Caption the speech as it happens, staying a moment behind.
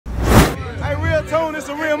real tone, it's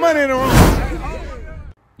some real money in the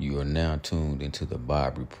room. You are now tuned into the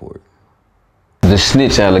Bob Report. The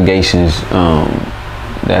snitch allegations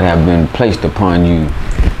that have been placed upon you,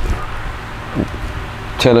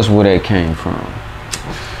 tell us where that came from.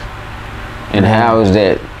 And how is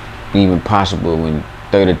that even possible when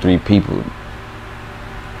 33 people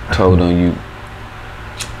told on you?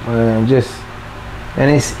 Man, and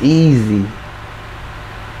it's easy.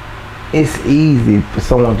 It's easy for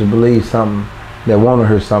someone to believe something that want to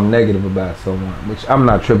hear something negative about someone, which I'm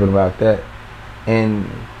not tripping about that. And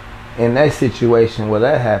in that situation where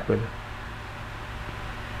that happened,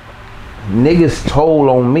 niggas told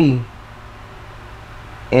on me,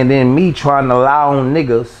 and then me trying to lie on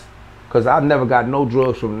niggas, cause I never got no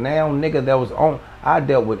drugs from now nigga that was on. I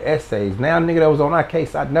dealt with essays. Now nigga that was on our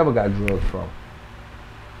case, I never got drugs from.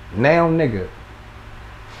 Now nigga.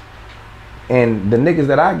 And the niggas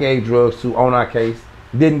that I gave drugs to on our case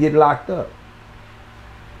didn't get locked up.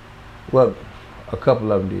 Well, a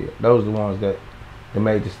couple of them did. Those are the ones that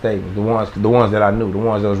made the statement. The ones that I knew, the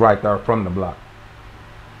ones that was right there from the block.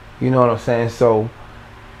 You know what I'm saying? So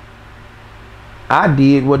I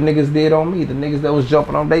did what niggas did on me. The niggas that was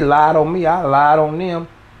jumping on, they lied on me. I lied on them.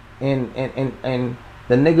 And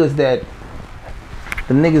the niggas that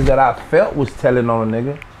I felt was telling on a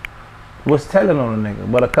nigga was telling on a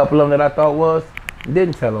nigga. But a couple of them that I thought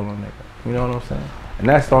didn't tell on a nigga. You know what I'm saying? And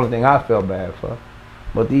that's the only thing I felt bad for.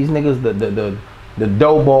 But these niggas, the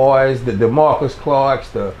doughboys, the Marcus Clarks,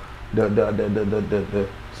 the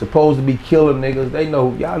supposed to be killing niggas, they know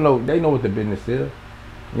what the business is.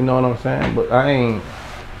 You know what I'm saying? But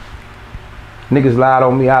niggas lied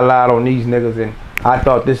on me, I lied on these niggas, and I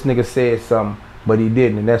thought this nigga said something, but he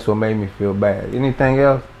didn't, and that's what made me feel bad. Anything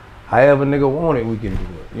else, however nigga want it, we can do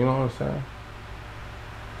it. You know what I'm saying?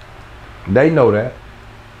 They know that.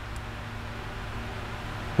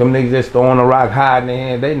 Them niggas just throwing a rock hiding their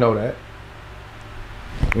hand, they know that.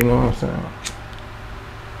 You know what I'm saying?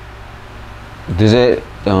 Does that,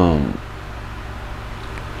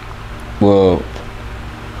 well,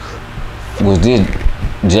 was this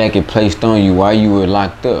jacket placed on you while you were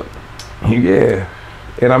locked up? Yeah,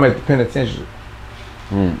 and I'm at the penitentiary.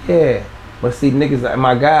 Yeah, but see, niggas,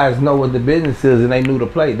 my guys know what the business is and they knew the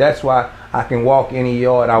play. That's why I can walk any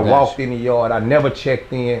yard. I walked in the yard. I never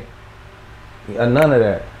checked in. None of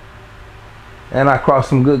that. And I crossed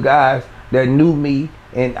some good guys that knew me,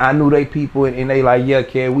 and I knew they people, and they like, yeah,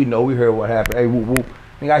 kid, we know, we heard what happened. Hey, whoop, whoop.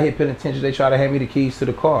 Nigga, I hit penitentiary, they try to hand me the keys to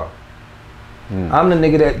the car. I'm the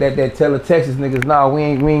nigga that tell the Texas niggas, nah, we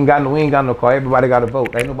ain't got no car. Everybody got to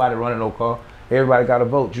vote. Ain't nobody running no car. Everybody got to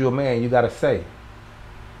vote. You a man, you got to say.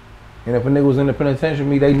 And if a nigga was in the penitentiary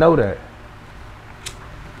with me, they know that.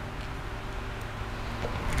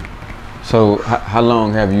 So how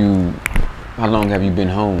long have you been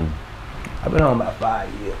home? I've been home about 5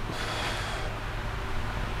 years.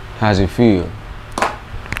 How's it feel?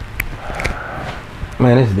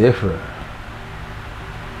 Man, it's different.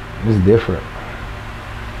 It's different.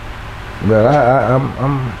 But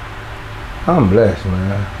I'm blessed,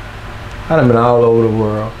 man. I done been all over the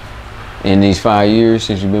world. In these 5 years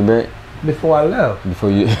since you've been back? Before I left.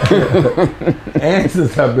 Before you and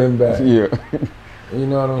since I've been back. Yeah. You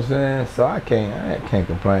know what I'm saying? So I can't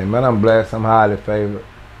complain, man. I'm blessed, I'm highly favored.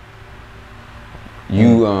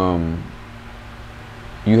 You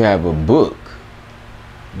you have a book.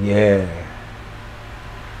 Yeah.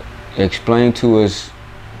 Explain to us,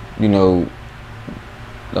 you know,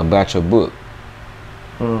 about your book.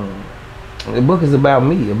 The book is about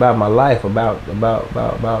me, about my life, about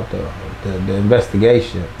the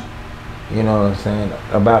investigation. You know what I'm saying?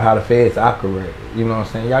 About how the feds operate. You know what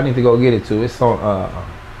I'm saying? Y'all need to go get it too. It's on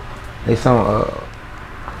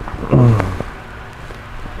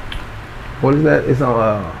what is that? It's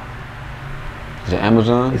on Is it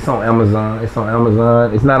Amazon? It's on Amazon. It's on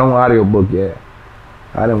Amazon. It's not on audiobook yet.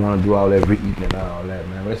 I didn't want to do all that reading and all that,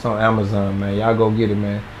 man. But it's on Amazon, man. Y'all go get it,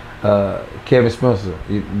 man. Kevin Spencer,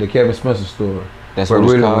 the Kevin Spencer story. That's what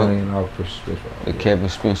it's really called? went in Fishbowl. The Kevin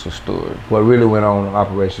Spencer story. What really went on in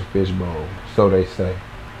Operation Fishbowl, so they say.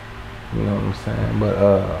 You know what I'm saying?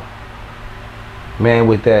 But man,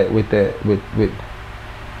 with the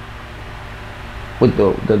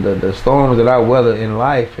storms that I weathered in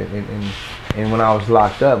life, and when I was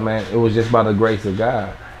locked up, man, it was just by the grace of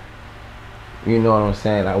God. You know what I'm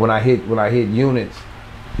saying? Like when I hit units,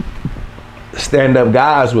 stand-up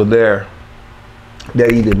guys were there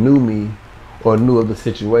that either knew me or knew of the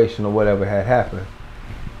situation or whatever had happened,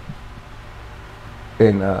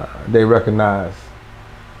 and they recognized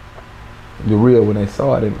the real when they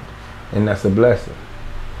saw it, and that's a blessing.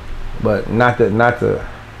 But not to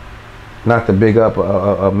not to big up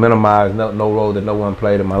or minimize no role that no one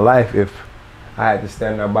played in my life. If I had to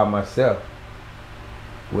stand there by myself,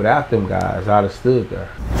 without them guys, I'd have stood there.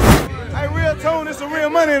 Hey, real tone, there's some real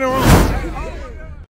money in the room.